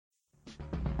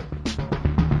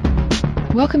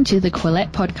Welcome to the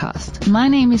Quillette podcast. My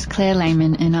name is Claire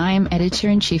Lehman and I am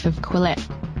Editor-in-Chief of Quillette.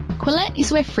 Quillette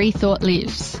is where free thought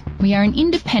lives. We are an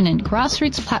independent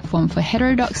grassroots platform for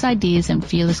heterodox ideas and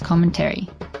fearless commentary.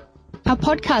 Our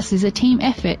podcast is a team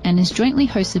effort and is jointly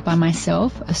hosted by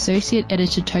myself, Associate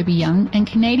Editor Toby Young, and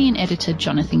Canadian Editor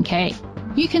Jonathan Kay.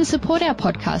 You can support our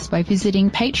podcast by visiting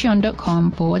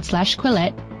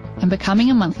patreon.com/Quillette and becoming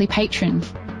a monthly patron.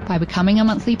 By becoming a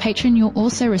monthly patron, you'll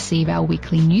also receive our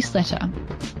weekly newsletter.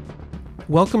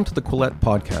 Welcome to the Quillette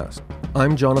podcast.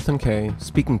 I'm Jonathan Kay,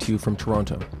 speaking to you from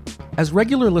Toronto. As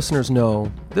regular listeners know,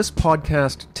 this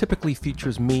podcast typically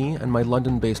features me and my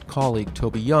London-based colleague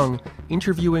Toby Young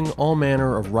interviewing all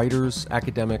manner of writers,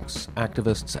 academics,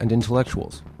 activists, and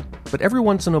intellectuals. But every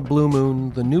once in a blue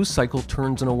moon, the news cycle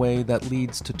turns in a way that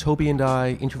leads to Toby and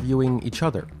I interviewing each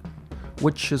other,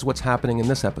 which is what's happening in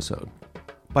this episode.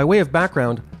 By way of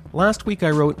background, last week I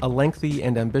wrote a lengthy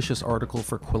and ambitious article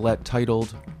for Quillette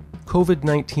titled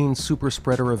COVID-19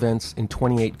 Superspreader Events in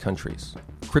 28 Countries,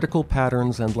 Critical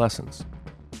Patterns and Lessons,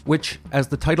 which, as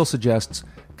the title suggests,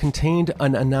 contained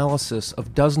an analysis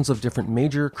of dozens of different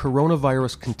major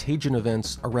coronavirus contagion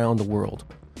events around the world,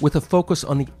 with a focus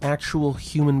on the actual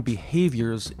human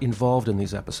behaviors involved in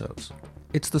these episodes.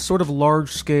 It's the sort of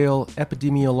large-scale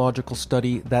epidemiological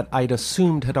study that I'd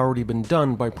assumed had already been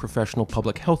done by professional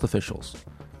public health officials.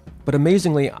 But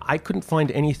amazingly, I couldn't find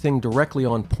anything directly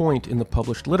on point in the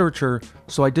published literature,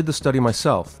 so I did the study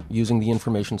myself, using the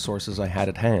information sources I had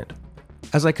at hand.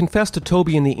 As I confessed to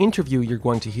Toby in the interview you're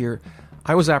going to hear,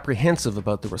 I was apprehensive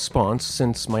about the response,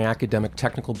 since my academic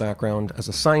technical background as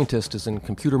a scientist is in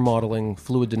computer modeling,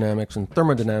 fluid dynamics, and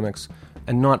thermodynamics,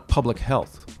 and not public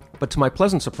health. But to my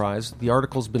pleasant surprise, the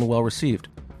article's been well received.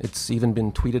 It's even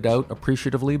been tweeted out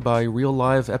appreciatively by real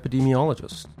live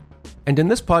epidemiologists. And in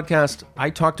this podcast, I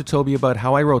talked to Toby about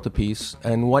how I wrote the piece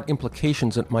and what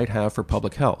implications it might have for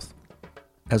public health.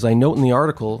 As I note in the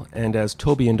article, and as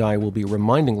Toby and I will be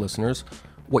reminding listeners,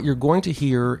 what you're going to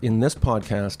hear in this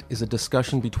podcast is a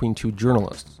discussion between two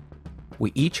journalists.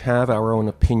 We each have our own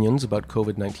opinions about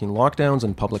COVID-19 lockdowns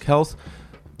and public health,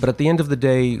 but at the end of the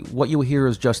day, what you hear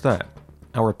is just that.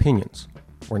 Our opinions.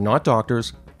 We're not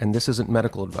doctors, and this isn't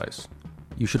medical advice.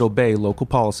 You should obey local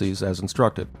policies as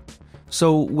instructed.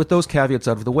 So, with those caveats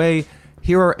out of the way,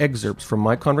 here are excerpts from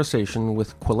my conversation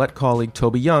with Quillette colleague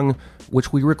Toby Young,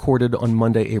 which we recorded on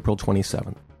Monday, April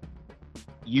 27th.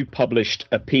 You published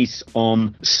a piece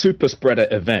on superspreader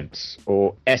events,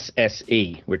 or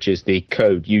SSE, which is the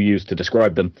code you use to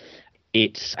describe them.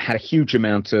 It's had a huge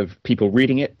amount of people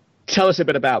reading it. Tell us a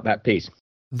bit about that piece.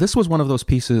 This was one of those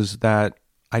pieces that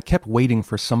I kept waiting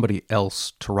for somebody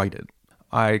else to write it.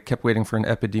 I kept waiting for an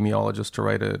epidemiologist to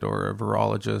write it, or a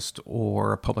virologist,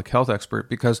 or a public health expert,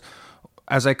 because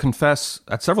as I confess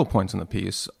at several points in the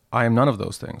piece, I am none of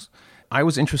those things. I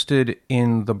was interested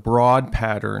in the broad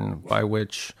pattern by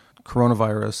which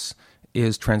coronavirus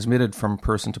is transmitted from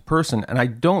person to person. And I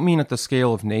don't mean at the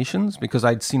scale of nations, because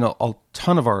I'd seen a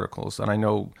ton of articles, and I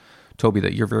know, Toby,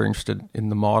 that you're very interested in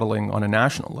the modeling on a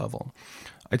national level.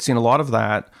 I'd seen a lot of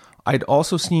that. I'd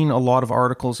also seen a lot of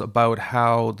articles about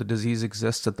how the disease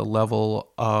exists at the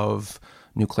level of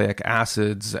nucleic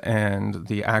acids and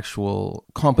the actual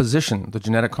composition, the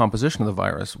genetic composition of the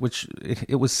virus, which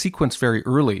it was sequenced very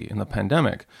early in the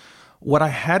pandemic. What I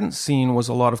hadn't seen was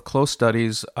a lot of close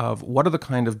studies of what are the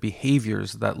kind of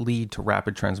behaviors that lead to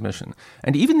rapid transmission.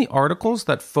 And even the articles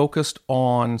that focused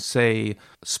on, say,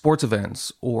 sports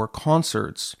events or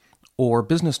concerts or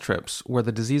business trips where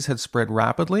the disease had spread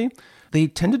rapidly, they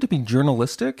tended to be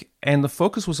journalistic, and the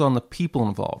focus was on the people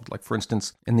involved. Like, for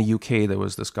instance, in the UK, there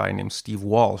was this guy named Steve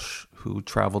Walsh who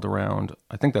traveled around,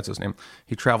 I think that's his name,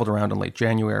 he traveled around in late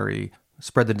January,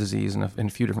 spread the disease in a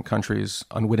few different countries,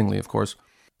 unwittingly, of course.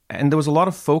 And there was a lot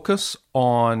of focus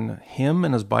on him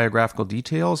and his biographical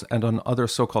details and on other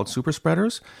so-called super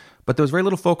spreaders, but there was very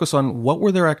little focus on what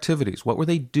were their activities, what were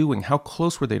they doing, how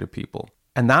close were they to people.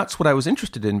 And that's what I was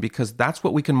interested in, because that's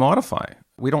what we can modify.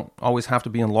 We don't always have to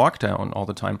be in lockdown all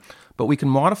the time, but we can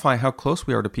modify how close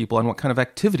we are to people and what kind of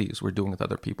activities we're doing with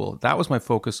other people. That was my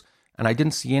focus, and I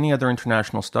didn't see any other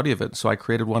international study of it, so I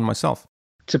created one myself.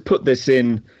 To put this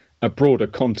in a broader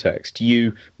context,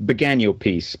 you began your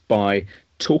piece by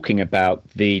talking about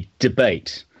the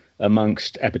debate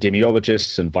amongst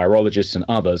epidemiologists and virologists and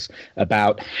others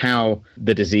about how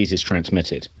the disease is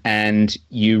transmitted. And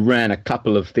you ran a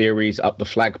couple of theories up the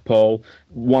flagpole.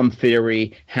 One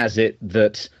theory has it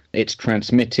that it's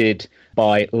transmitted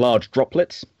by large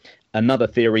droplets. Another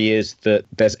theory is that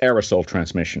there's aerosol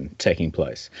transmission taking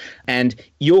place. And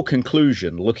your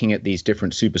conclusion, looking at these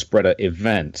different super spreader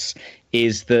events,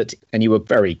 is that, and you were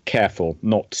very careful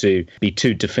not to be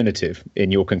too definitive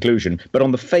in your conclusion, but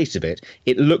on the face of it,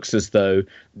 it looks as though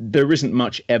there isn't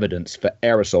much evidence for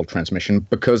aerosol transmission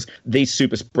because these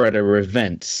super spreader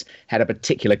events had a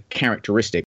particular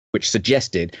characteristic which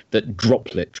suggested that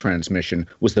droplet transmission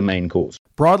was the main cause.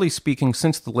 Broadly speaking,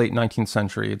 since the late 19th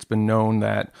century, it's been known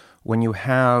that when you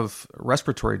have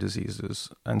respiratory diseases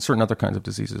and certain other kinds of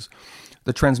diseases,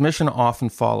 the transmission often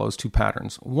follows two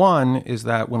patterns. One is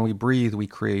that when we breathe, we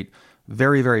create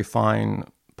very, very fine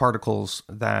particles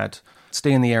that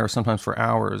stay in the air sometimes for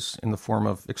hours in the form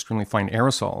of extremely fine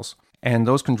aerosols. And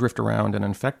those can drift around and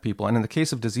infect people. And in the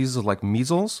case of diseases like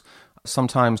measles,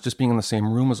 sometimes just being in the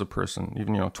same room as a person,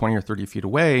 even 20 or 30 feet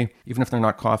away, even if they're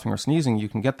not coughing or sneezing, you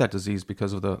can get that disease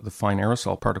because of the fine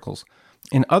aerosol particles.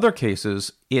 In other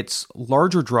cases, it's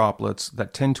larger droplets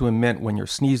that tend to emit when you're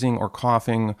sneezing or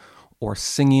coughing or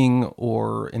singing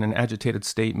or in an agitated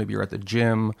state, maybe you're at the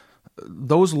gym.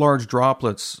 Those large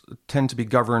droplets tend to be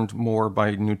governed more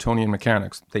by Newtonian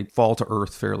mechanics. They fall to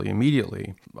Earth fairly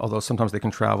immediately, although sometimes they can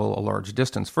travel a large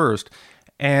distance first.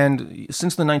 And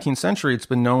since the 19th century, it's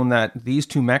been known that these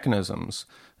two mechanisms,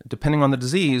 depending on the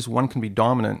disease, one can be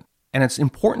dominant. And it's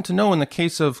important to know in the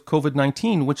case of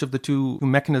COVID-19, which of the two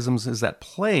mechanisms is at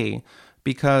play,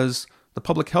 because the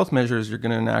public health measures you're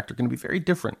going to enact are going to be very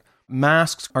different.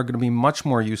 Masks are going to be much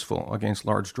more useful against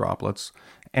large droplets.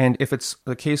 And if it's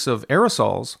the case of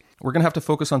aerosols, we're going to have to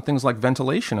focus on things like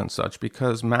ventilation and such,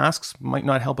 because masks might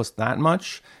not help us that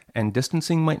much, and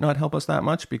distancing might not help us that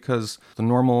much, because the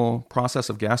normal process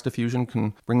of gas diffusion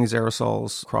can bring these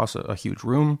aerosols across a huge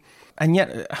room. And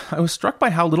yet, I was struck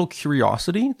by how little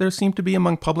curiosity there seemed to be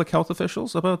among public health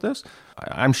officials about this.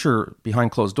 I'm sure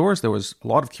behind closed doors there was a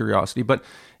lot of curiosity, but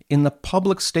in the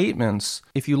public statements,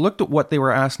 if you looked at what they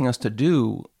were asking us to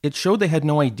do, it showed they had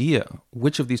no idea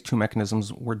which of these two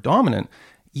mechanisms were dominant.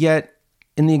 Yet,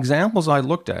 in the examples I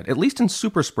looked at least in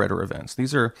super spreader events,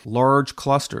 these are large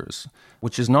clusters,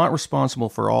 which is not responsible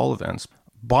for all events.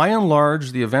 By and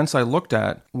large, the events I looked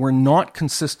at were not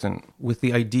consistent with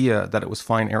the idea that it was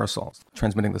fine aerosols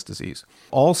transmitting this disease.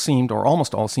 All seemed, or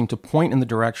almost all seemed, to point in the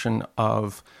direction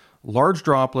of large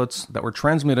droplets that were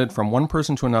transmitted from one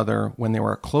person to another when they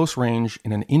were at close range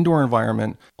in an indoor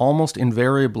environment, almost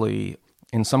invariably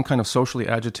in some kind of socially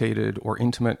agitated or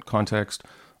intimate context,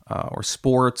 or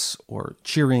sports, or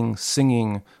cheering,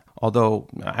 singing. Although,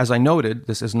 as I noted,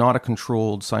 this is not a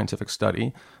controlled scientific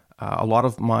study. A lot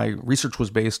of my research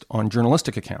was based on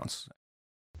journalistic accounts.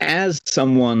 As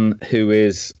someone who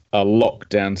is a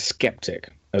lockdown skeptic,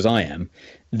 as I am,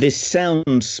 this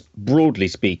sounds, broadly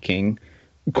speaking,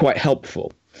 quite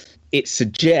helpful. It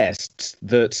suggests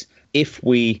that if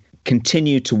we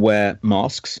continue to wear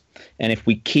masks and if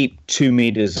we keep 2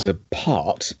 meters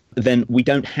apart, then we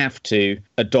don't have to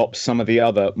adopt some of the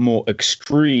other more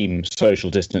extreme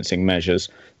social distancing measures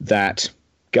that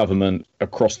government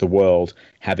across the world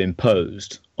have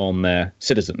imposed on their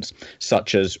citizens,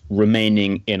 such as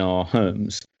remaining in our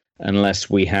homes unless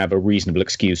we have a reasonable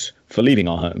excuse for leaving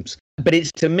our homes. But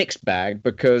it's a mixed bag,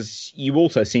 because you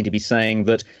also seem to be saying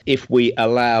that if we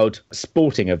allowed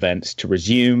sporting events to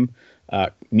resume,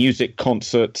 music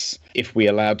concerts, if we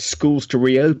allowed schools to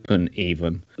reopen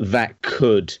even, that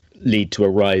could lead to a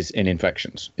rise in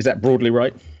infections. Is that broadly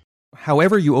right?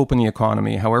 However you open the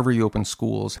economy, however you open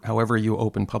schools, however you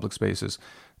open public spaces,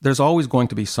 there's always going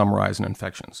to be some rise in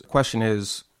infections. The question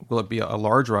is, will it be a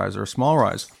large rise or a small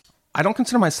rise? I don't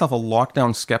consider myself a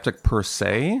lockdown skeptic per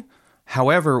se.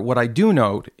 However, what I do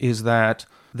note is that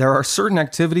there are certain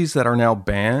activities that are now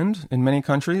banned in many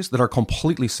countries that are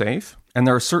completely safe. And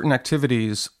there are certain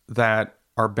activities that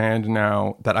are banned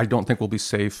now that I don't think will be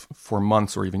safe for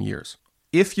months or even years.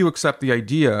 If you accept the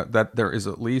idea that there is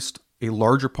at least a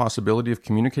larger possibility of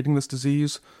communicating this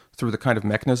disease through the kind of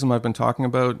mechanism I've been talking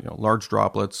about, large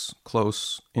droplets,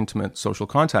 close, intimate social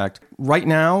contact. Right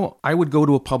now, I would go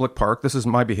to a public park. This is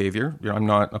my behavior. I'm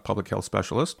not a public health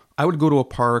specialist. I would go to a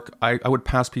park. I would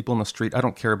pass people in the street. I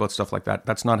don't care about stuff like that.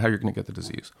 That's not how you're going to get the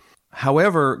disease.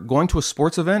 However, going to a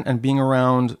sports event and being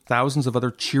around thousands of other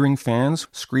cheering fans,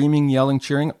 screaming, yelling,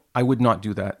 cheering, I would not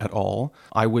do that at all.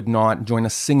 I would not join a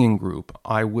singing group.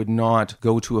 I would not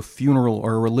go to a funeral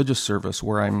or a religious service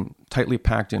where I'm tightly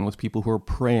packed in with people who are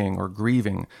praying or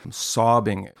grieving,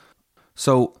 sobbing.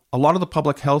 So a lot of the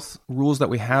public health rules that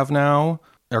we have now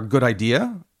are a good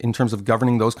idea in terms of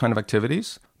governing those kind of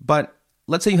activities. But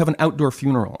let's say you have an outdoor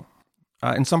funeral.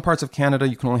 In some parts of Canada,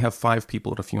 you can only have 5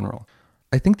 people at a funeral.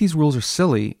 I think these rules are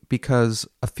silly because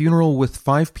a funeral with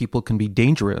 5 people can be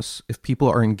dangerous if people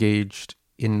are engaged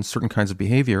in certain kinds of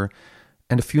behavior,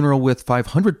 and a funeral with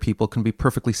 500 people can be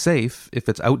perfectly safe if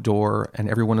it's outdoor and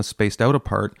everyone is spaced out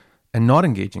apart and not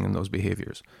engaging in those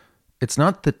behaviors. It's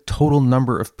not the total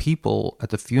number of people at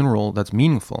the funeral that's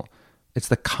meaningful. It's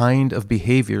the kind of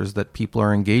behaviors that people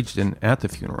are engaged in at the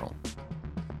funeral.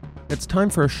 It's time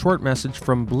for a short message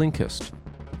from Blinkist.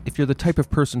 If you're the type of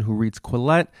person who reads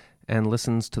Quillette and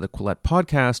listens to the Quillette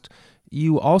podcast,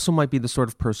 you also might be the sort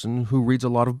of person who reads a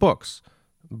lot of books.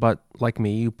 But like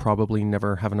me, you probably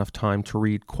never have enough time to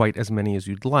read quite as many as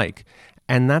you'd like.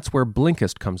 And that's where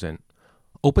Blinkist comes in.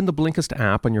 Open the Blinkist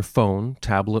app on your phone,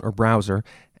 tablet, or browser,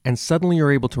 and suddenly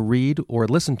you're able to read or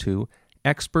listen to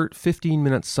expert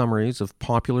 15-minute summaries of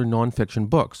popular nonfiction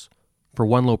books. For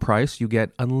one low price, you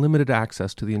get unlimited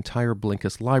access to the entire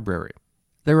Blinkist library.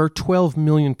 There are 12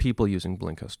 million people using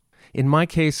Blinkist. In my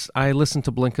case, I listen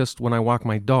to Blinkist when I walk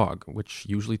my dog, which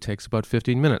usually takes about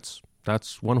 15 minutes.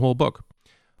 That's one whole book.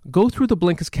 Go through the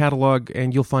Blinkist catalog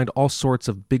and you'll find all sorts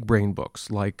of big brain books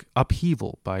like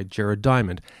Upheaval by Jared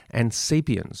Diamond and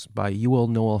Sapiens by Yuval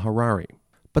Noah Harari.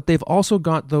 But they've also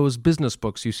got those business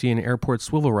books you see in airport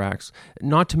swivel racks,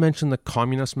 not to mention the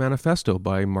Communist Manifesto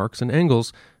by Marx and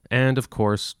Engels, and of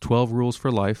course, 12 Rules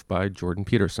for Life by Jordan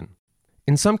Peterson.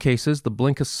 In some cases, the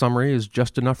Blinkist summary is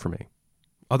just enough for me.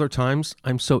 Other times,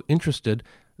 I'm so interested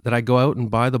that I go out and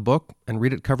buy the book and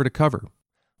read it cover to cover.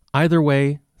 Either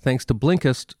way, thanks to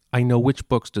Blinkist, I know which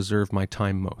books deserve my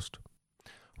time most.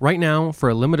 Right now, for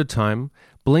a limited time,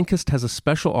 Blinkist has a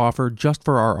special offer just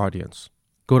for our audience.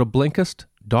 Go to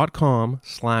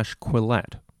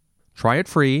Blinkist.com/Quillette. Try it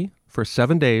free for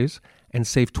 7 days and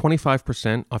save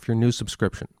 25% off your new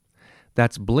subscription.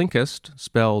 That's Blinkist,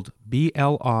 spelled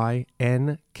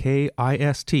Blinkist,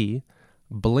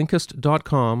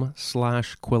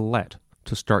 Blinkist.com/Quillette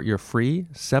to start your free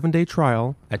 7-day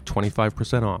trial at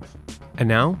 25% off. And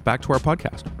now, back to our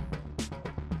podcast.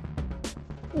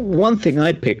 One thing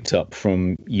I picked up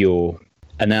from your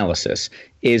analysis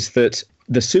is that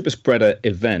the super spreader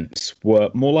events were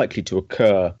more likely to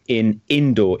occur in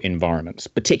indoor environments,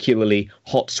 particularly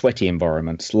hot, sweaty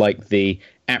environments like the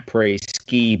Après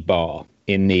ski bar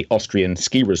in the Austrian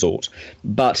ski resort.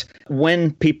 But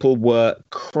when people were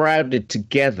crowded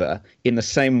together in the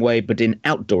same way, but in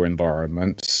outdoor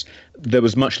environments, there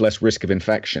was much less risk of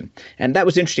infection. And that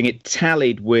was interesting. It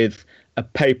tallied with a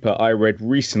paper I read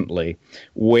recently,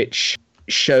 which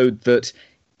showed that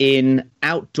in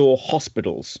outdoor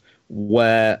hospitals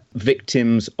where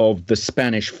victims of the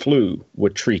Spanish flu were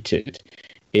treated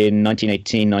in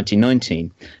 1918, 1919,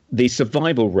 the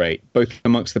survival rate, both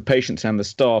amongst the patients and the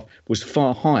staff, was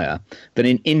far higher than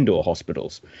in indoor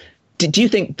hospitals. Do you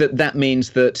think that that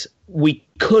means that we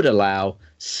could allow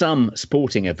some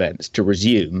sporting events to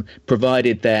resume,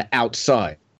 provided they're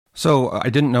outside? So I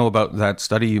didn't know about that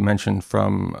study you mentioned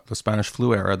from the Spanish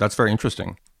flu era. That's very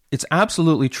interesting. It's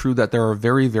absolutely true that there are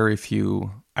very, very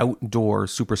few outdoor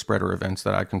super spreader events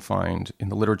that I can find in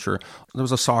the literature. There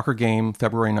was a soccer game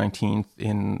February 19th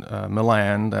in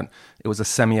Milan that it was a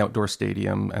semi-outdoor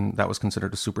stadium, and that was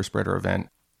considered a super spreader event.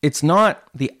 It's not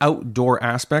the outdoor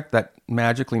aspect that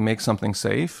magically makes something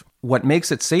safe. What makes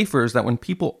it safer is that when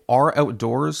people are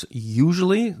outdoors,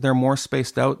 usually they're more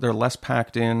spaced out, they're less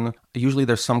packed in. Usually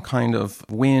there's some kind of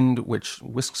wind which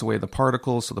whisks away the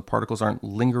particles, so the particles aren't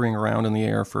lingering around in the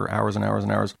air for hours and hours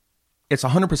and hours. It's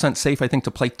 100% safe, I think,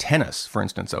 to play tennis, for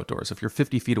instance, outdoors, if you're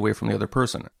 50 feet away from the other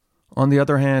person. On the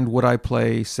other hand, would I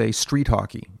play, say, street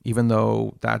hockey, even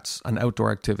though that's an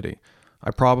outdoor activity?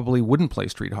 I probably wouldn't play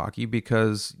street hockey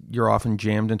because you're often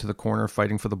jammed into the corner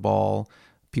fighting for the ball.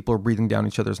 People are breathing down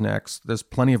each other's necks. There's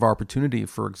plenty of opportunity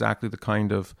for exactly the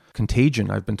kind of contagion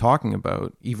I've been talking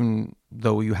about, even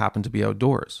though you happen to be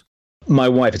outdoors. My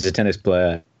wife is a tennis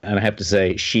player, and I have to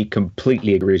say she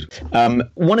completely agrees.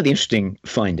 One of the interesting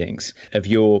findings of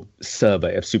your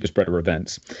survey of super spreader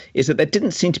events is that there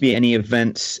didn't seem to be any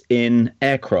events in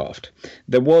aircraft.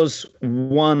 There was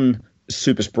one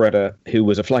super spreader who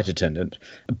was a flight attendant,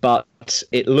 but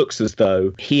it looks as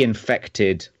though he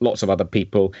infected lots of other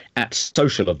people at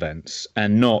social events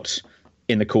and not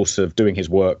in the course of doing his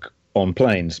work on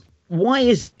planes. Why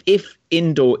is, if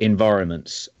indoor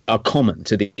environments are common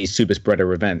to these super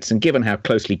spreader events, and given how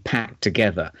closely packed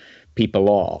together people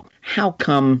are, how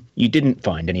come you didn't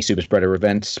find any super spreader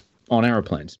events on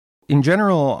aeroplanes? In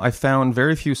general, I found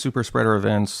very few super spreader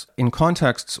events in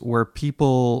contexts where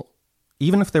people,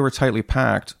 even if they were tightly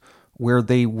packed, where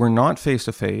they were not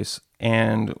face-to-face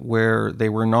and where they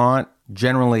were not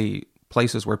generally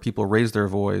places where people raised their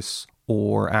voice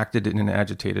or acted in an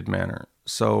agitated manner.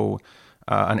 So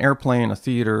an airplane, a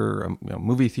theater, a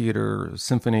movie theater,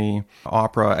 symphony,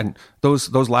 opera. And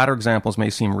those latter examples may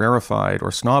seem rarefied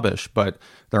or snobbish, but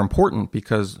they're important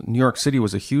because New York City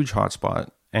was a huge hotspot,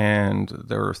 and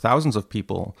there are thousands of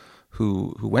people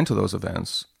who went to those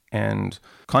events. And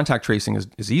contact tracing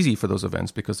is easy for those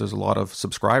events because there's a lot of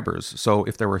subscribers. So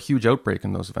if there were a huge outbreak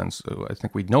in those events, I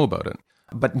think we'd know about it.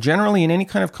 But generally, in any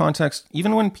kind of context,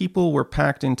 even when people were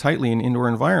packed in tightly in indoor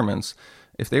environments,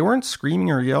 if they weren't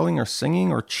screaming or yelling or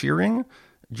singing or cheering,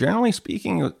 generally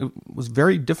speaking, it was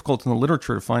very difficult in the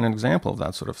literature to find an example of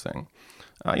that sort of thing.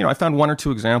 I found one or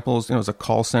two examples. There was a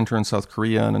call center in South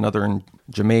Korea and another in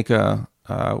Jamaica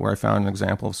where I found an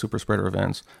example of super spreader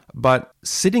events. But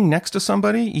sitting next to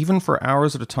somebody, even for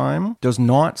hours at a time, does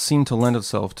not seem to lend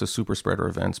itself to super spreader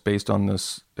events based on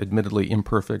this admittedly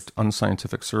imperfect,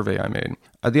 unscientific survey I made.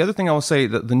 The other thing I will say,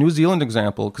 that the New Zealand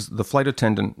example, because the flight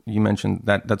attendant you mentioned,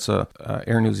 that's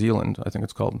Air New Zealand, I think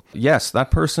it's called. Yes,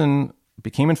 that person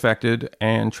became infected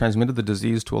and transmitted the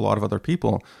disease to a lot of other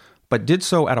people, but did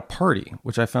so at a party,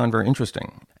 which I found very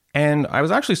interesting. And I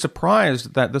was actually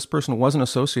surprised that this person wasn't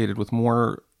associated with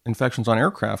more infections on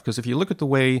aircraft, because if you look at the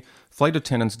way flight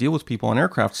attendants deal with people on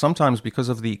aircraft, sometimes because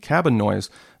of the cabin noise,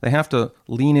 they have to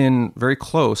lean in very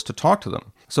close to talk to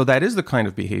them. So that is the kind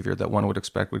of behavior that one would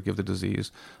expect would give the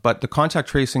disease. But the contact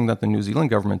tracing that the New Zealand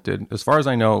government did, as far as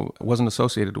I know, wasn't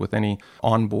associated with any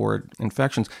onboard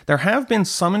infections. There have been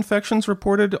some infections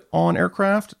reported on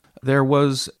aircraft. There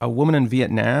was a woman in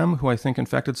Vietnam who I think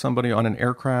infected somebody on an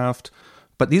aircraft.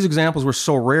 But these examples were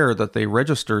so rare that they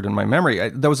registered in my memory.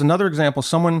 There was another example.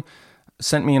 Someone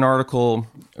sent me an article.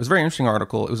 It was a very interesting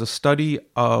article. It was a study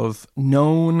of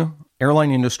known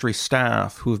airline industry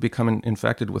staff who have become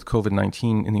infected with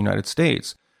COVID-19 in the United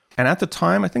States. And at the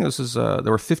time, I think there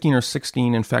were 15 or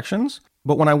 16 infections.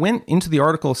 But when I went into the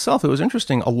article itself, it was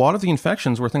interesting. A lot of the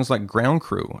infections were things like ground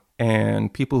crew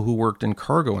and people who worked in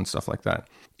cargo and stuff like that.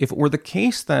 If it were the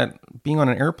case that being on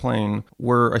an airplane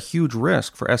were a huge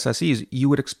risk for SSEs, you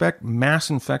would expect mass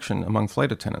infection among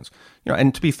flight attendants.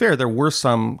 And to be fair, there were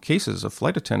some cases of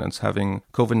flight attendants having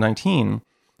COVID-19,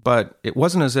 but it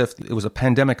wasn't as if it was a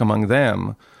pandemic among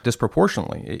them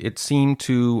disproportionately. It seemed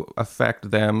to affect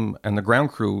them and the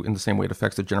ground crew in the same way it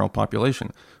affects the general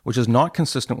population, which is not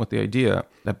consistent with the idea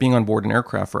that being on board an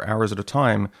aircraft for hours at a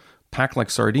time, packed like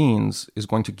sardines, is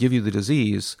going to give you the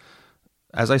disease.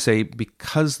 As I say,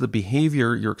 because the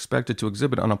behavior you're expected to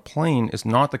exhibit on a plane is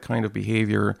not the kind of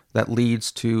behavior that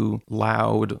leads to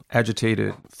loud,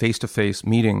 agitated, face-to-face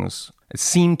meetings, it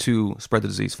seemed to spread the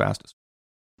disease fastest.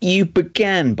 You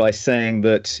began by saying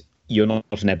that you're not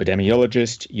an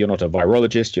epidemiologist, you're not a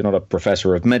virologist, you're not a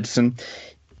professor of medicine.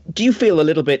 Do you feel a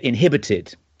little bit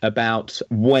inhibited about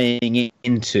weighing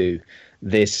into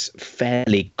this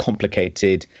fairly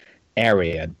complicated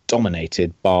area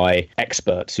dominated by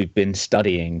experts who've been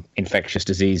studying infectious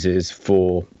diseases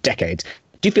for decades?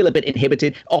 Do you feel a bit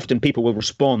inhibited? Often people will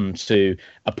respond to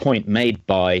a point made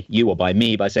by you or by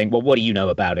me by saying, well, what do you know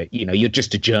about it? You're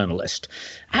just a journalist.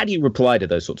 How do you reply to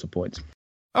those sorts of points?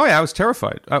 Oh, yeah, I was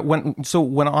terrified.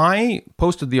 When I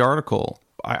posted the article,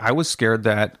 I was scared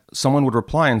that someone would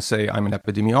reply and say, I'm an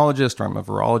epidemiologist or I'm a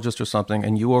virologist or something,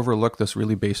 and you overlook this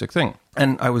really basic thing.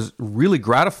 And I was really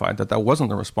gratified that wasn't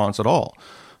the response at all.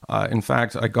 In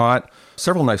fact, I got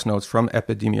several nice notes from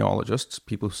epidemiologists,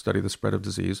 people who study the spread of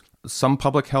disease. Some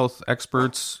public health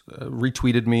experts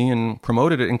retweeted me and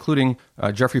promoted it, including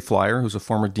Jeffrey Flyer, who's a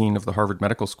former dean of the Harvard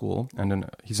Medical School, and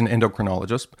he's an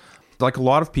endocrinologist. Like a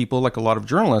lot of people, like a lot of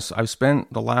journalists, I've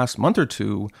spent the last month or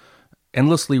two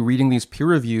endlessly reading these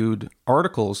peer-reviewed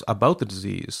articles about the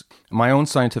disease. My own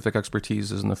scientific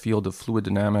expertise is in the field of fluid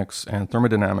dynamics and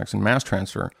thermodynamics and mass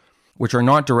transfer, which are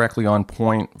not directly on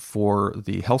point for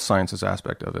the health sciences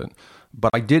aspect of it.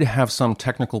 But I did have some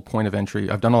technical point of entry.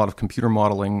 I've done a lot of computer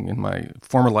modeling in my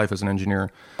former life as an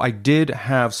engineer. I did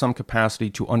have some capacity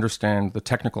to understand the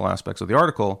technical aspects of the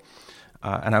article.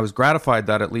 And I was gratified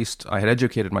that at least I had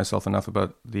educated myself enough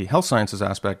about the health sciences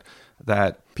aspect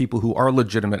that people who are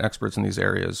legitimate experts in these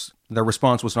areas, their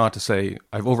response was not to say,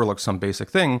 I've overlooked some basic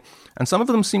thing. And some of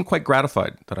them seemed quite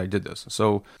gratified that I did this.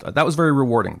 So that was very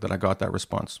rewarding that I got that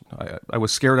response. I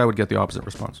was scared I would get the opposite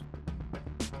response.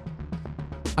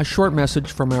 A short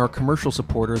message from our commercial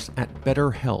supporters at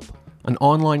BetterHelp, an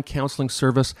online counseling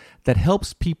service that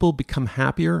helps people become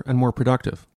happier and more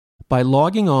productive. By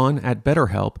logging on at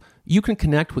BetterHelp, you can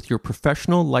connect with your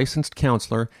professional licensed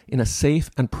counselor in a safe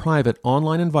and private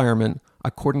online environment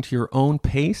according to your own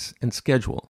pace and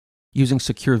schedule, using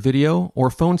secure video or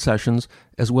phone sessions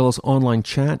as well as online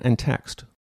chat and text,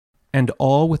 and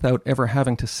all without ever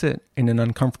having to sit in an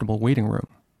uncomfortable waiting room.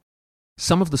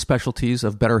 Some of the specialties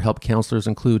of BetterHelp counselors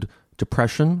include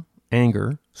depression,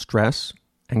 anger, stress,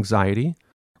 anxiety,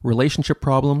 relationship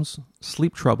problems,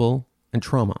 sleep trouble, and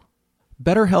trauma.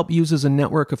 BetterHelp uses a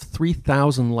network of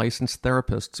 3,000 licensed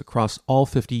therapists across all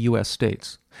 50 U.S.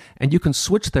 states, and you can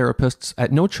switch therapists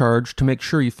at no charge to make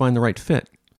sure you find the right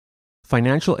fit.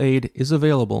 Financial aid is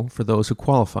available for those who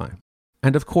qualify.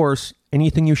 And of course,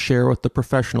 anything you share with the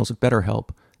professionals at BetterHelp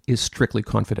is strictly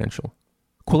confidential.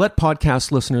 Quillette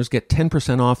podcast listeners get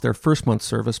 10% off their first month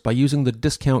service by using the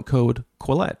discount code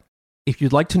Quillette. If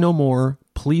you'd like to know more,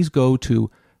 please go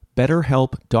to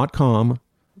betterhelp.com,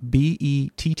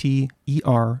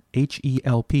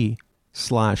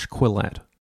 BetterHelp/Quillette.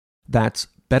 That's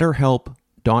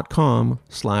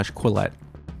betterhelp.com/Quillette.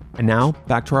 And now,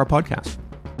 back to our podcast.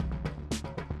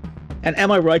 And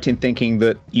am I right in thinking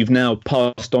that you've now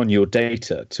passed on your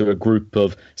data to a group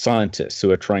of scientists who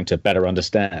are trying to better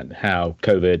understand how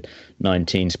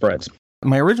COVID-19 spreads?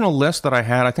 My original list that I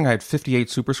think I had 58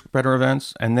 super spreader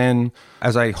events. And then,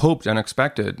 as I hoped and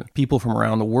expected, people from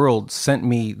around the world sent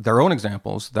me their own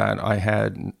examples that I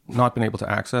had not been able to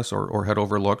access or had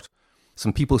overlooked.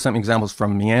 Some people sent me examples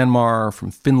from Myanmar, from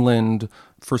Finland,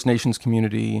 First Nations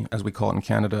community, as we call it in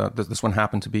Canada. This one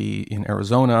happened to be in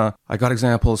Arizona. I got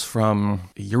examples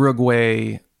from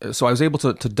Uruguay. So I was able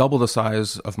to double the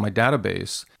size of my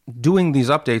database. Doing these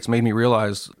updates made me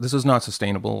realize this is not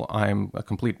sustainable. I'm a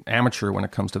complete amateur when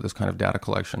it comes to this kind of data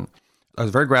collection. I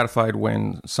was very gratified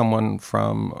when someone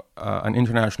from an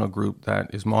international group that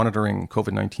is monitoring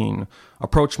COVID-19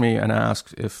 approached me and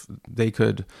asked if they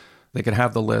could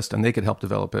have the list and they could help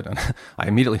develop it. And I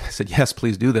immediately said, yes,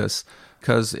 please do this,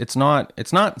 because it's not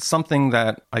something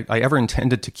that I ever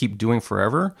intended to keep doing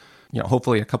forever.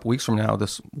 Hopefully a couple weeks from now,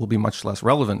 this will be much less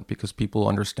relevant because people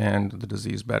understand the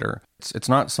disease better. It's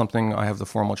not something I have the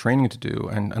formal training to do.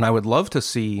 And I would love to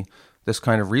see this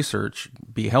kind of research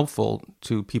be helpful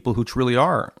to people who truly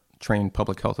are trained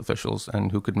public health officials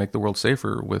and who could make the world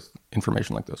safer with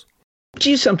information like this. Do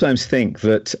you sometimes think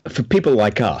that for people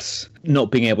like us,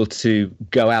 not being able to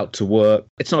go out to work,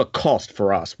 it's not a cost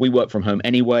for us? We work from home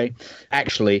anyway.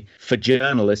 Actually, for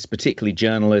journalists, particularly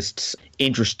journalists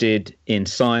interested in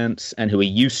science and who are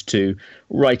used to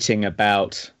writing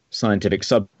about scientific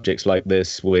subjects like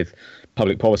this with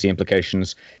public policy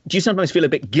implications, do you sometimes feel a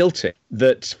bit guilty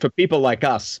that for people like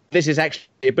us, this is actually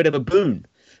a bit of a boon?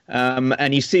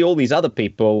 And you see all these other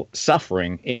people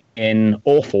suffering in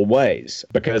awful ways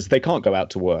because they can't go out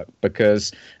to work,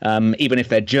 because even if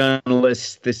they're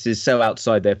journalists, this is so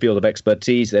outside their field of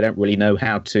expertise, they don't really know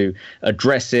how to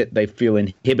address it. They feel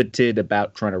inhibited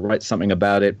about trying to write something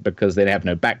about it because they have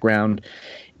no background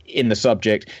in the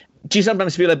subject. Do you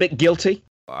sometimes feel a bit guilty?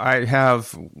 I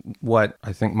have what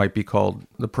I think might be called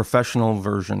the professional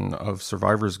version of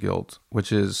survivor's guilt,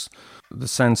 which is the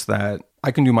sense that I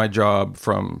can do my job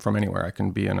from anywhere. I can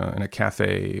be in a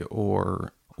cafe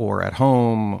or at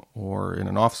home or in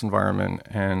an office environment.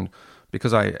 And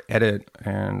because I edit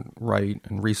and write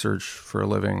and research for a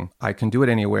living, I can do it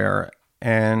anywhere.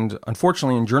 And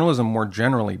unfortunately, in journalism more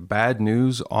generally, bad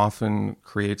news often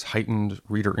creates heightened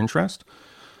reader interest.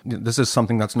 This is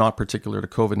something that's not particular to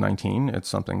COVID-19. It's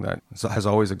something that has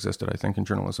always existed, I think, in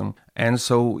journalism. And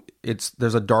so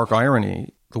there's a dark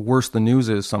irony. The worse the news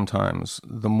is sometimes,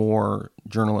 the more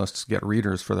journalists get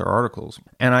readers for their articles.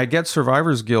 And I get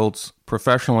survivor's guilt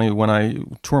professionally when I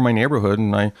tour my neighborhood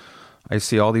and I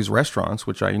see all these restaurants,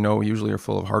 which I know usually are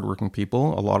full of hardworking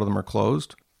people. A lot of them are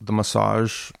closed. The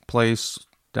massage place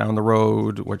down the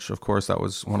road, which of course that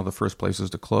was one of the first places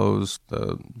to close,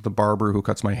 the barber who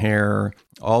cuts my hair,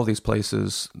 all these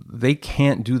places, they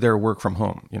can't do their work from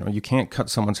home. You can't cut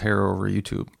someone's hair over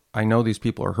YouTube. I know these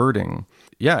people are hurting.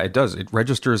 Yeah, it does. It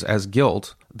registers as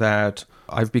guilt that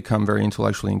I've become very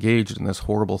intellectually engaged in this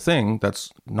horrible thing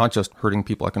that's not just hurting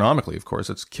people economically, of course.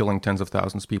 It's killing tens of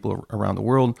thousands of people around the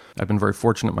world. I've been very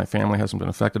fortunate my family hasn't been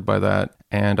affected by that,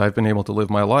 and I've been able to live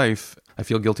my life. I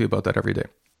feel guilty about that every day.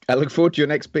 I look forward to your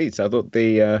next piece. I thought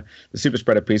the super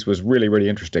spreader piece was really, really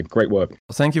interesting. Great work. Well,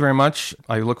 thank you very much.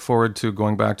 I look forward to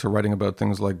going back to writing about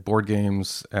things like board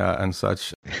games and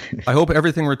such. I hope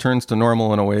everything returns to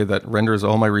normal in a way that renders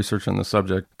all my research on the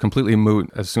subject completely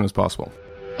moot as soon as possible.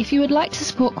 If you would like to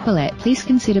support Quillette, please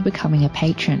consider becoming a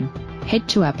patron. Head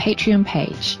to our Patreon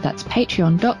page. That's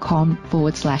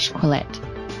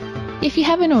patreon.com/Quillette. If you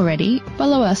haven't already,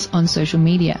 follow us on social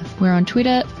media. We're on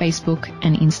Twitter, Facebook,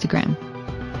 and Instagram.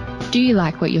 Do you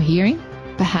like what you're hearing?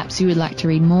 Perhaps you would like to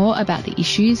read more about the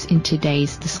issues in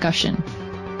today's discussion.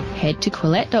 Head to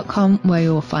Quillette.com where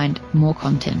you will find more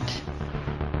content.